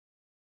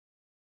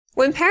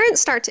When parents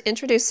start to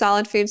introduce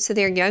solid foods to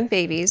their young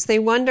babies, they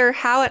wonder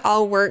how it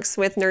all works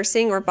with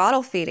nursing or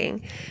bottle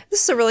feeding.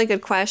 This is a really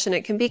good question.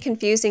 It can be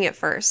confusing at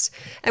first.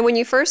 And when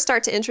you first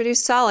start to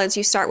introduce solids,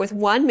 you start with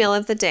one meal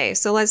of the day.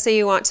 So let's say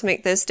you want to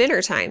make this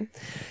dinner time.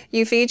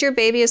 You feed your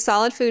baby a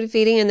solid food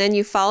feeding, and then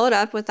you follow it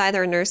up with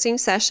either a nursing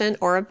session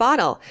or a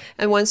bottle.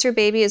 And once your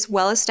baby is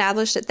well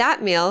established at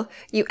that meal,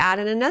 you add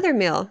in another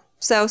meal.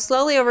 So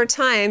slowly over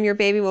time, your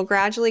baby will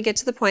gradually get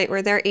to the point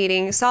where they're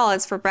eating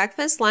solids for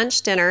breakfast,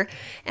 lunch, dinner,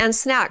 and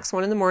snacks,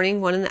 one in the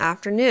morning, one in the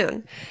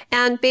afternoon.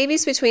 And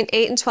babies between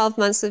 8 and 12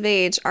 months of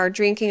age are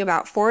drinking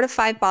about 4 to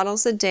 5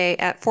 bottles a day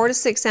at 4 to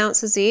 6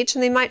 ounces each,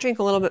 and they might drink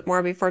a little bit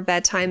more before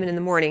bedtime and in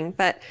the morning,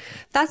 but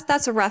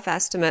that's a rough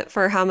estimate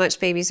for how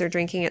much babies are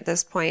drinking at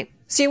this point.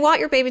 So you want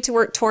your baby to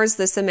work towards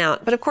this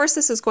amount, but of course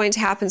this is going to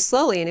happen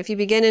slowly, and if you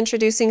begin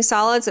introducing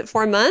solids at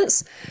 4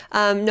 months,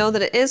 know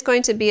that it is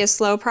going to be a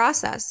slow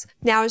process.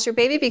 Now, as your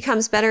baby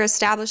becomes better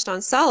established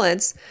on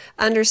solids,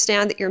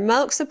 understand that your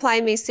milk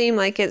supply may seem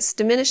like it's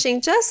diminishing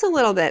just a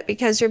little bit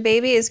because your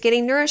baby is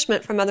getting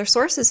nourishment from other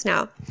sources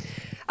now.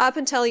 Up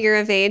until a year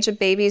of age, a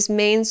baby's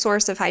main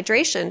source of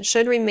hydration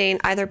should remain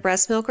either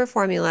breast milk or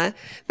formula,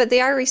 but they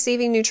are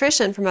receiving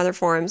nutrition from other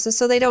forms, and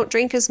so they don't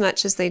drink as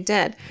much as they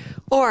did.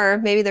 Or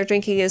maybe they're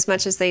drinking as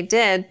much as they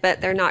did, but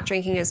they're not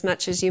drinking as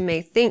much as you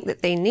may think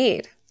that they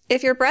need.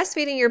 If you're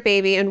breastfeeding your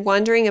baby and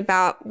wondering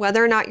about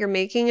whether or not you're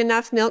making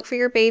enough milk for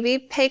your baby,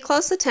 pay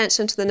close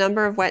attention to the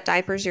number of wet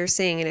diapers you're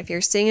seeing. And if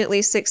you're seeing at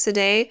least 6 a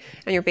day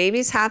and your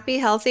baby's happy,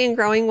 healthy, and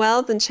growing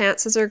well, then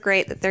chances are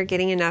great that they're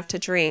getting enough to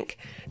drink.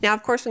 Now,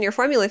 of course, when you're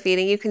formula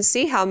feeding, you can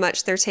see how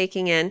much they're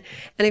taking in.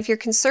 And if you're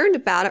concerned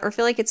about it or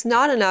feel like it's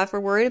not enough or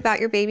worried about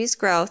your baby's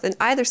growth in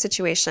either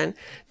situation,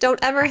 don't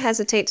ever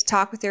hesitate to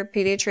talk with your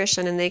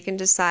pediatrician, and they can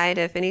decide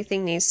if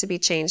anything needs to be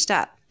changed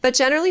up. But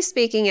generally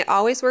speaking, it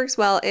always works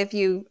well if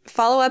you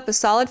follow up a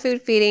solid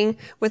food feeding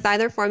with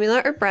either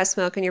formula or breast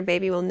milk, and your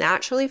baby will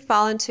naturally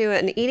fall into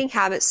an eating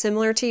habit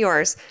similar to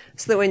yours,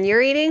 so that when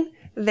you're eating,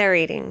 they're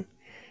eating.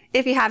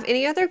 If you have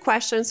any other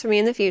questions for me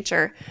in the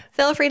future,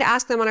 feel free to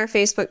ask them on our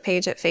Facebook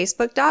page at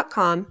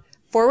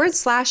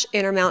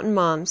facebook.com/Intermountain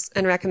Moms,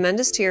 and recommend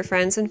us to your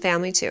friends and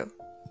family too.